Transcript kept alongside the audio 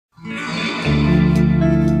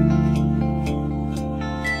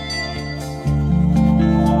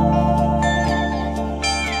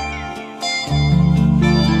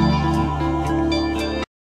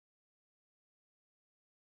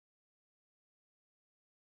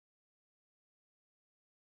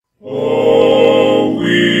Oh,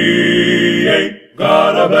 we ain't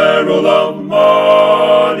got a barrel of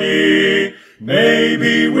money.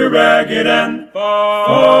 Maybe we're ragged and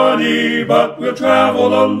funny, but we'll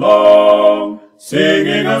travel along,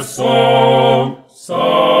 singing a song,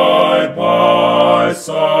 side by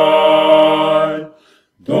side.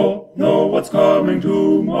 Don't know what's coming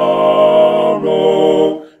tomorrow.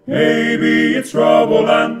 Maybe it's trouble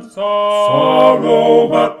and sorrow,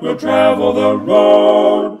 but we'll travel the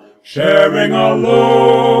road, sharing a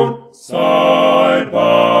load, side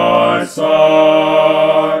by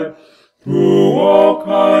side. Through all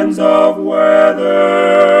kinds of weather,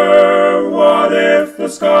 what if the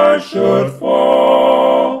sky should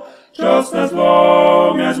fall? Just as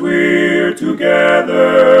long as we're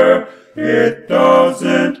together, it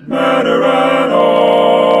doesn't matter at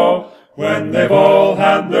all. When they've all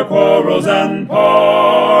had their quarrels and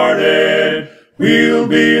parted, we'll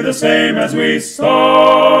be the same as we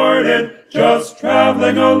started, just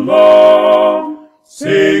traveling along,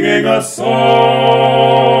 singing a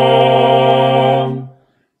song.